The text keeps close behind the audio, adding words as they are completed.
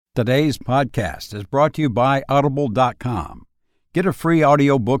Today's podcast is brought to you by Audible.com. Get a free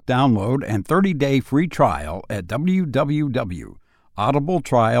audiobook download and 30-day free trial at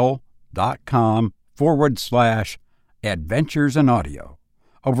www.audibletrial.com/adventures in audio.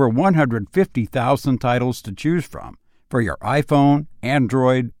 Over 150,000 titles to choose from for your iPhone,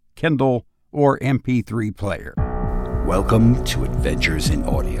 Android, Kindle, or MP3 player. Welcome to Adventures in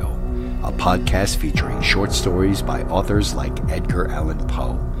Audio, a podcast featuring short stories by authors like Edgar Allan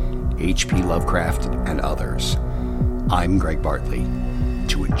Poe, H.P. Lovecraft, and others. I'm Greg Bartley.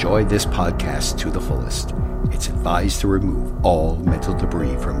 To enjoy this podcast to the fullest, it's advised to remove all mental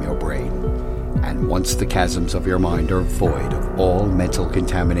debris from your brain. And once the chasms of your mind are void of all mental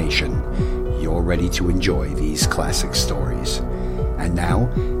contamination, you're ready to enjoy these classic stories. And now,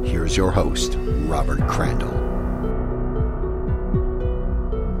 here's your host, Robert Crandall.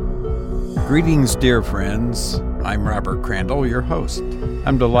 Greetings, dear friends. I'm Robert Crandall, your host.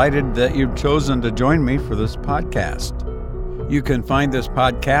 I'm delighted that you've chosen to join me for this podcast. You can find this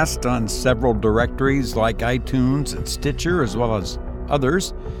podcast on several directories like iTunes and Stitcher, as well as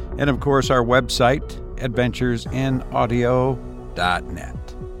others, and of course our website,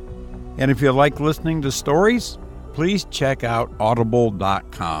 adventuresinaudio.net. And if you like listening to stories, please check out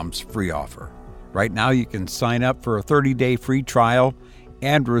Audible.com's free offer. Right now you can sign up for a 30-day free trial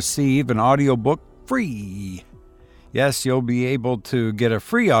and receive an audiobook free. Yes, you'll be able to get a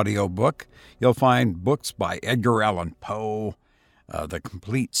free audiobook. You'll find books by Edgar Allan Poe, the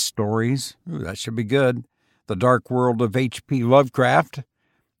complete stories. Ooh, that should be good. The Dark World of H.P. Lovecraft.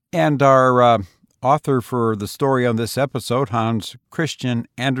 And our author for the story on this episode, Hans Christian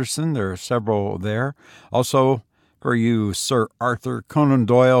Andersen. There are several there. Also, for you Sir Arthur Conan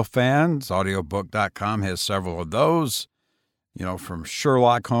Doyle fans, audiobook.com has several of those. You know, from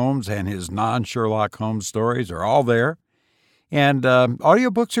Sherlock Holmes and his non-Sherlock Holmes stories are all there. And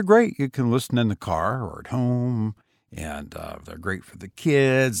audiobooks are great. You can listen in the car or at home, and they're great for the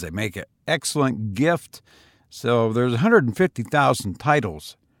kids. They make an excellent gift. So there's 150,000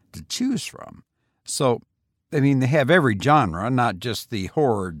 titles to choose from. So, I mean, they have every genre, not just the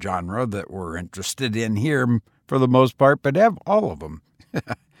horror genre that we're interested in here for the most part, but have all of them.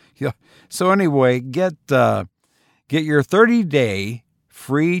 Yeah. So anyway, get your 30-day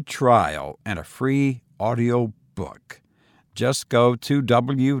free trial and a free audio book. Just go to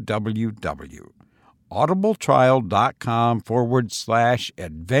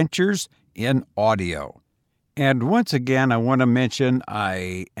www.audibletrial.com/adventures in audio. And once again, I want to mention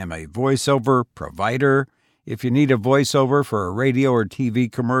I am a voiceover provider. If you need a voiceover for a radio or TV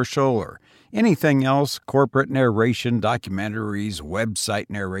commercial or anything else, corporate narration, documentaries, website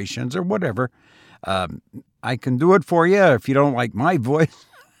narrations, or whatever, I can do it for you. If you don't like my voice,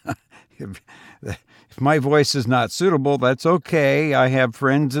 if my voice is not suitable, that's okay. I have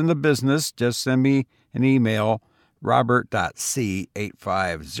friends in the business. Just send me an email,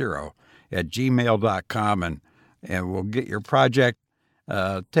 robert.c850@gmail.com, and we'll get your project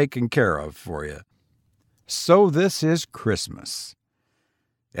taken care of for you. So this is Christmas,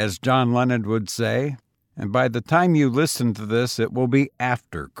 as John Lennon would say, and by the time you listen to this, it will be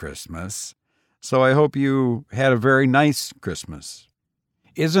after Christmas. So I hope you had a very nice Christmas.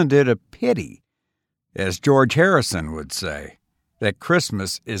 Isn't it a pity, as George Harrison would say, that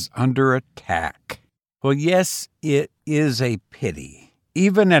Christmas is under attack? Well, yes, it is a pity,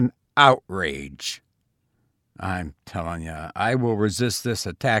 even an outrage. I'm telling you, I will resist this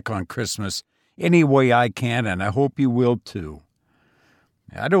attack on Christmas any way I can, and I hope you will too.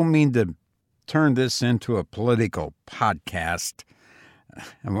 I don't mean to turn this into a political podcast.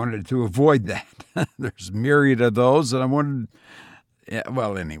 I wanted to avoid that. There's a myriad of those, and I wanted...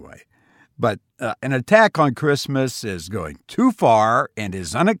 well, anyway. But an attack on Christmas is going too far and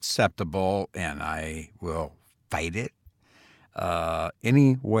is unacceptable, and I will fight it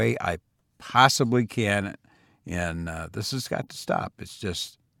any way I possibly can. And this has got to stop. It's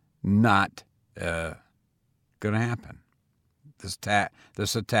just not going to happen.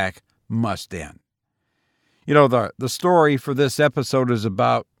 This attack must end. You know, the story for this episode is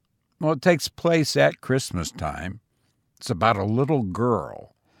about, well, it takes place at Christmas time. It's about a little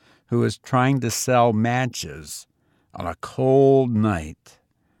girl who is trying to sell matches on a cold night,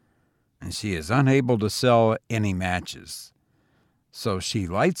 and she is unable to sell any matches. So she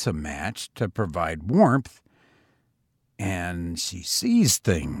lights a match to provide warmth, and she sees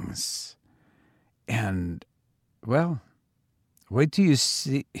things. And, well, wait till you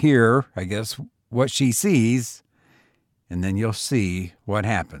hear, I guess, what she sees, and then you'll see what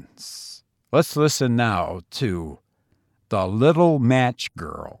happens. Let's listen now to The Little Match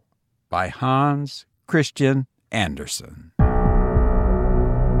Girl by Hans Christian Andersen.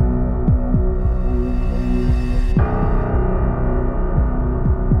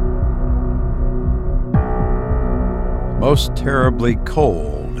 Most terribly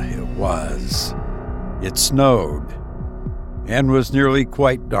cold it was. It snowed, and was nearly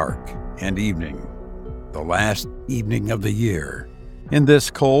quite dark and evening, the last evening of the year. In this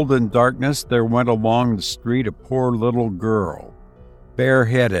cold and darkness there went along the street a poor little girl,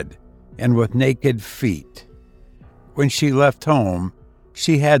 bareheaded and with naked feet. When she left home,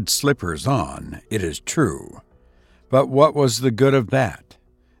 she had slippers on, it is true. But what was the good of that?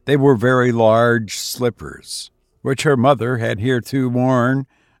 They were very large slippers, which her mother had heretofore worn.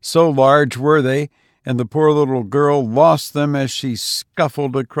 So large were they, and the poor little girl lost them as she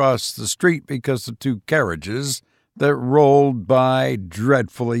scuffled across the street because of two carriages that rolled by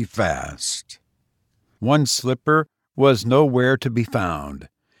dreadfully fast. One slipper was nowhere to be found.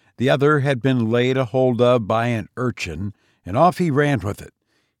 The other had been laid hold of by an urchin, and off he ran with it.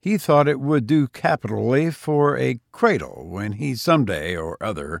 He thought it would do capitally for a cradle when he some day or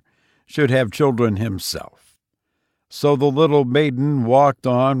other should have children himself. So the little maiden walked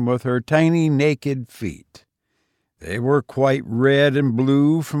on with her tiny naked feet. They were quite red and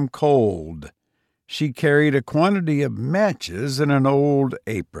blue from cold. She carried a quantity of matches in an old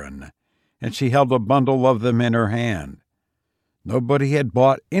apron, and she held a bundle of them in her hand. Nobody had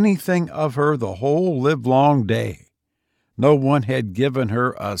bought anything of her the whole livelong day. No one had given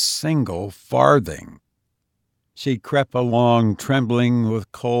her a single farthing. She crept along trembling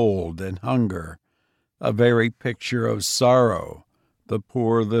with cold and hunger, a very picture of sorrow, the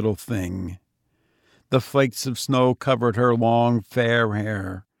poor little thing. The flakes of snow covered her long fair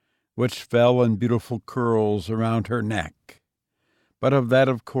hair, which fell in beautiful curls around her neck. But of that,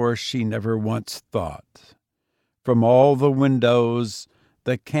 of course, she never once thought. From all the windows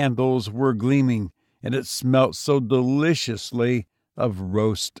the candles were gleaming, and it smelt so deliciously of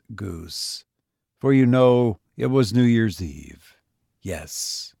roast goose. For you know it was New Year's Eve.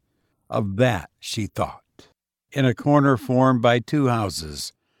 Yes, of that she thought. In a corner formed by two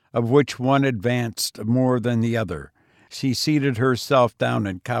houses, of which one advanced more than the other, she seated herself down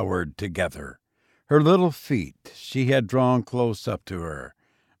and cowered together. Her little feet she had drawn close up to her,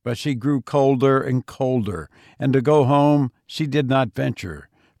 but she grew colder and colder, and to go home she did not venture,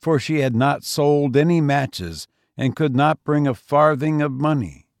 for she had not sold any matches and could not bring a farthing of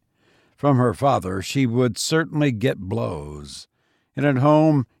money. From her father she would certainly get blows, and at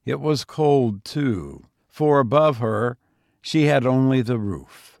home it was cold too, for above her she had only the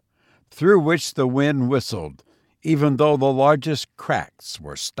roof, through which the wind whistled, even though the largest cracks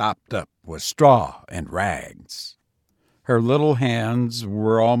were stopped up with straw and rags. Her little hands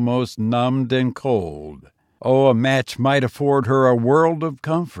were almost numbed and cold. Oh, a match might afford her a world of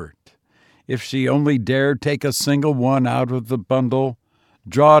comfort. If she only dared take a single one out of the bundle,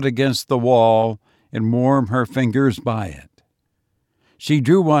 draw it against the wall, and warm her fingers by it. She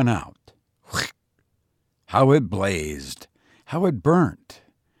drew one out. How it blazed! How it burnt!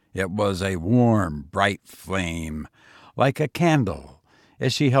 It was a warm, bright flame, like a candle,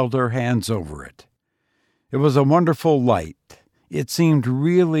 as she held her hands over it. It was a wonderful light. It seemed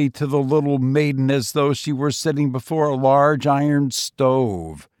really to the little maiden as though she were sitting before a large iron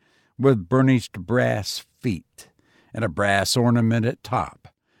stove, with burnished brass feet and a brass ornamented top.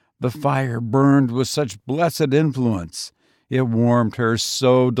 The fire burned with such blessed influence. It warmed her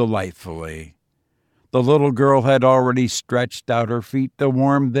so delightfully. The little girl had already stretched out her feet to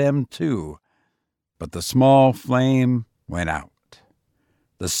warm them too, but the small flame went out.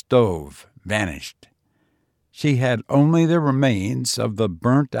 The stove vanished. She had only the remains of the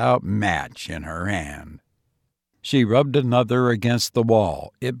burnt-out match in her hand. She rubbed another against the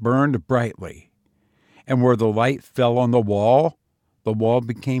wall. It burned brightly, and where the light fell on the wall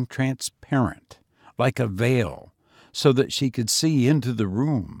became transparent, like a veil, so that she could see into the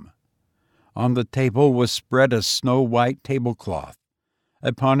room. On the table was spread a snow-white tablecloth.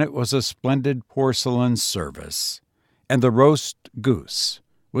 Upon it was a splendid porcelain service, and the roast goose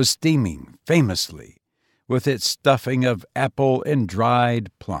was steaming famously, with its stuffing of apple and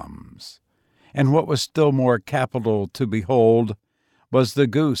dried plums. And what was still more capital to behold was the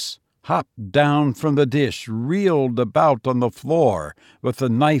goose hopped down from the dish, reeled about on the floor with a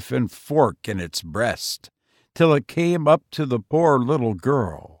knife and fork in its breast, till it came up to the poor little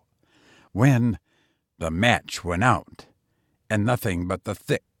girl, when the match went out, and nothing but the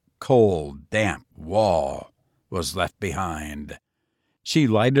thick, cold, damp wall was left behind. She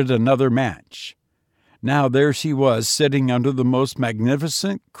lighted another match. Now there she was, sitting under the most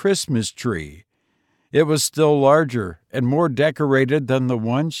magnificent Christmas tree. It was still larger and more decorated than the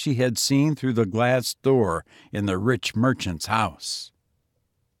one she had seen through the glass door in the rich merchant's house.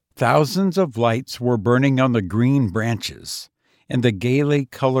 Thousands of lights were burning on the green branches, and the gaily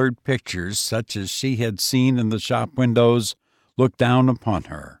colored pictures, such as she had seen in the shop windows, looked down upon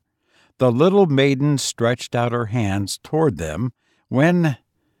her. The little maiden stretched out her hands toward them when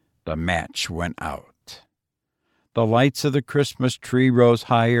the match went out. The lights of the Christmas tree rose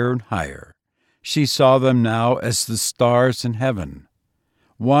higher and higher. She saw them now as the stars in heaven.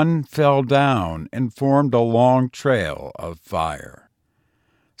 One fell down and formed a long trail of fire.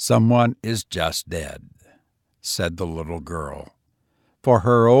 "Someone is just dead," said the little girl. For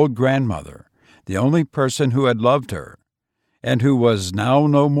her old grandmother, the only person who had loved her, and who was now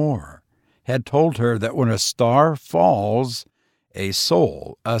no more, had told her that when a star falls, a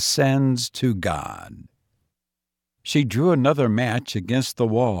soul ascends to God. She drew another match against the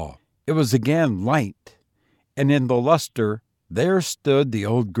wall. It was again light, and in the luster there stood the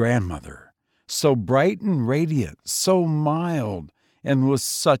old grandmother, so bright and radiant, so mild, and with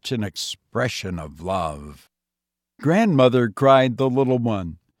such an expression of love. "Grandmother," cried the little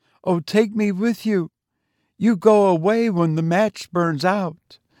one, "oh, take me with you. You go away when the match burns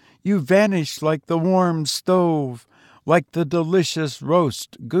out. You vanish like the warm stove, like the delicious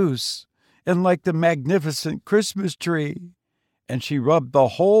roast goose, and like the magnificent Christmas tree." And she rubbed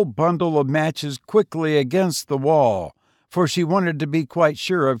the whole bundle of matches quickly against the wall, for she wanted to be quite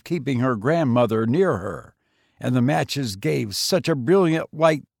sure of keeping her grandmother near her. And the matches gave such a brilliant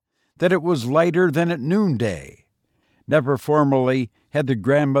light that it was lighter than at noonday. Never formerly had the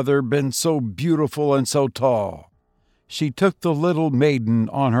grandmother been so beautiful and so tall. She took the little maiden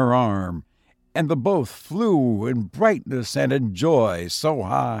on her arm, and the both flew in brightness and in joy so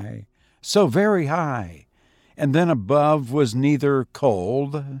high, so very high, and then above was neither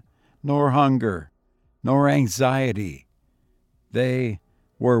cold, nor hunger, nor anxiety. They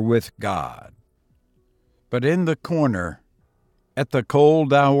were with God. But in the corner, at the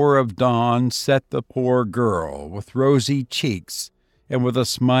cold hour of dawn, sat the poor girl, with rosy cheeks and with a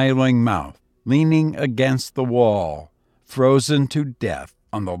smiling mouth, leaning against the wall, frozen to death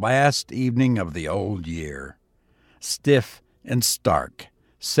on the last evening of the old year. Stiff and stark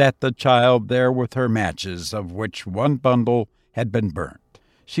sat the child there with her matches, of which one bundle had been burnt.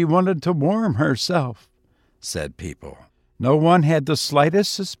 She wanted to warm herself, said people. No one had the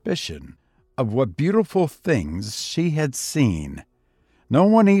slightest suspicion of what beautiful things she had seen. No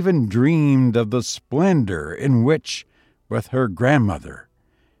one even dreamed of the splendor in which, with her grandmother,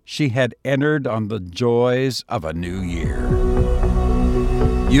 she had entered on the joys of a new year.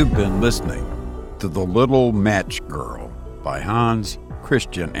 You've been listening to The Little Match Girl by Hans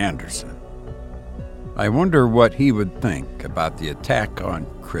Christian Andersen. I wonder what he would think about the attack on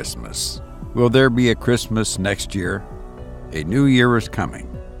Christmas. Will there be a Christmas next year? A new year is coming.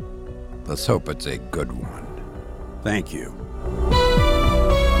 Let's hope it's a good one. Thank you.